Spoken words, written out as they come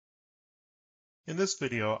In this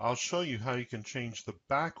video, I'll show you how you can change the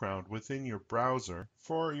background within your browser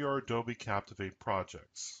for your Adobe Captivate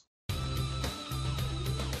projects.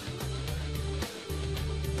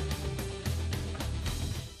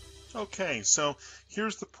 Okay, so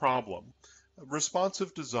here's the problem.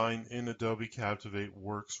 Responsive design in Adobe Captivate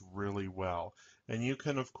works really well, and you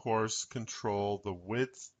can, of course, control the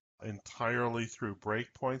width entirely through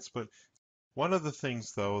breakpoints, but one of the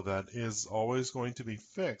things, though, that is always going to be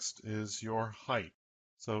fixed is your height.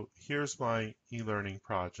 So here's my e-learning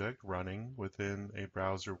project running within a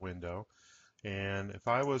browser window. And if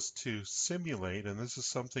I was to simulate, and this is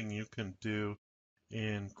something you can do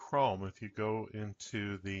in Chrome, if you go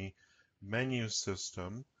into the menu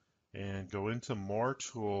system and go into More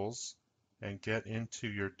Tools and get into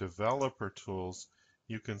your Developer Tools,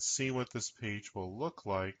 you can see what this page will look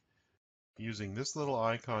like using this little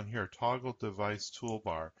icon here, Toggle Device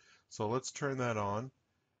Toolbar. So let's turn that on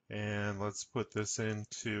and let's put this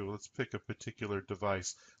into, let's pick a particular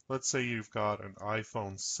device. Let's say you've got an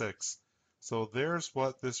iPhone 6. So there's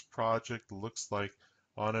what this project looks like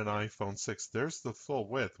on an iPhone 6. There's the full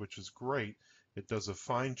width, which is great. It does a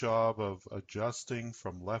fine job of adjusting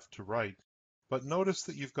from left to right. But notice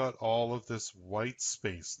that you've got all of this white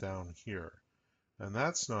space down here. And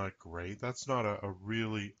that's not great. That's not a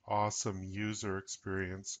really awesome user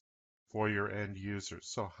experience for your end users.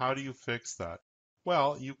 So how do you fix that?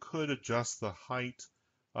 Well, you could adjust the height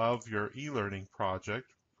of your e-learning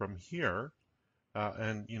project from here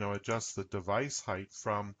and adjust the device height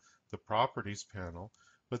from the properties panel,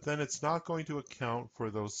 but then it's not going to account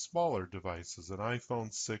for those smaller devices. An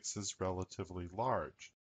iPhone 6 is relatively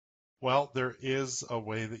large. Well, there is a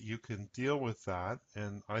way that you can deal with that,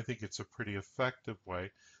 and I think it's a pretty effective way.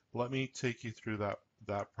 Let me take you through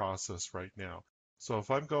that process right now. So if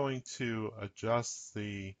I'm going to adjust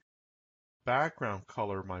the background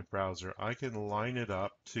color of my browser, I can line it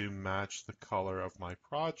up to match the color of my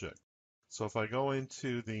project. So if I go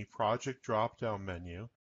into the project drop-down menu,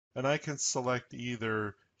 and I can select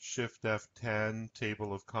either Shift F10,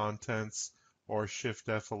 Table of Contents, or Shift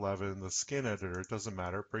F11, the skin editor, it doesn't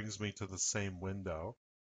matter, it brings me to the same window.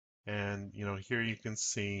 And here you can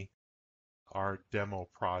see our demo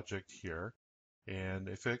project here. And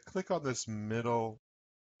if I click on this middle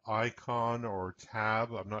icon or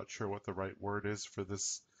tab, I'm not sure what the right word is for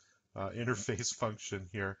this interface function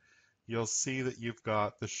here, you'll see that you've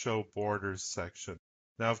got the Show Borders section.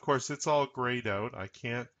 Now, of course, it's all grayed out. I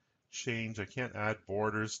can't add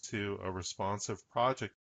borders to a responsive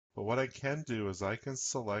project, but what I can do is I can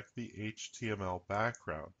select the HTML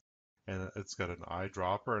background, and it's got an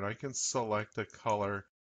eyedropper, and I can select a color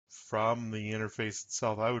from the interface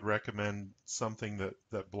itself. I would recommend something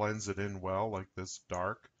that blends it in well, like this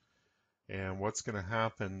dark. And what's going to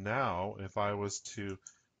happen now, if I was to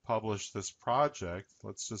publish this project,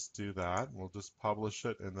 let's just do that. We'll just publish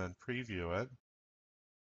it and then preview it.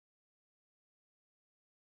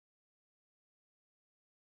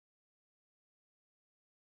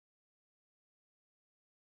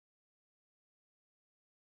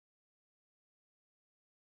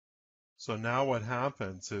 So now what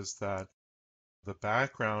happens is that the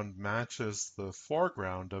background matches the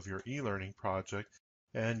foreground of your e-learning project.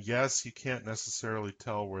 And yes, you can't necessarily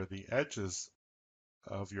tell where the edges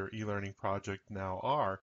of your e-learning project now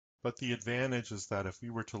are, but the advantage is that if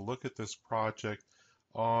we were to look at this project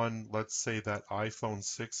on, let's say, that iPhone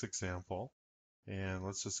 6 example, and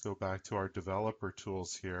let's just go back to our developer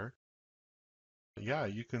tools here. Yeah,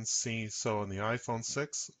 you can see, so in the iPhone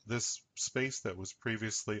 6, this space that was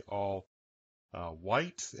previously all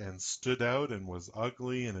white and stood out and was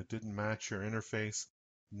ugly and it didn't match your interface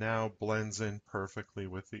now blends in perfectly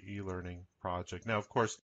with the e-learning project. Now, of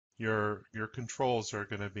course, your controls are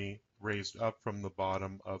going to be raised up from the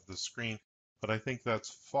bottom of the screen, but I think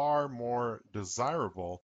that's far more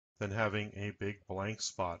desirable than having a big blank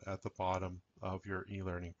spot at the bottom of your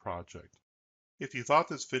e-learning project. If you thought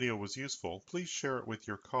this video was useful, please share it with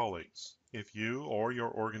your colleagues. If you or your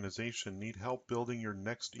organization need help building your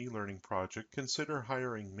next e-learning project, consider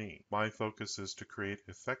hiring me. My focus is to create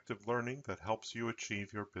effective learning that helps you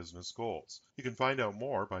achieve your business goals. You can find out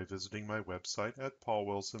more by visiting my website at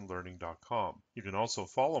paulwilsonlearning.com. You can also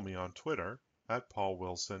follow me on Twitter at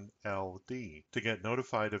paulwilsonld. To get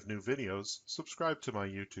notified of new videos, subscribe to my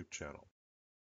YouTube channel.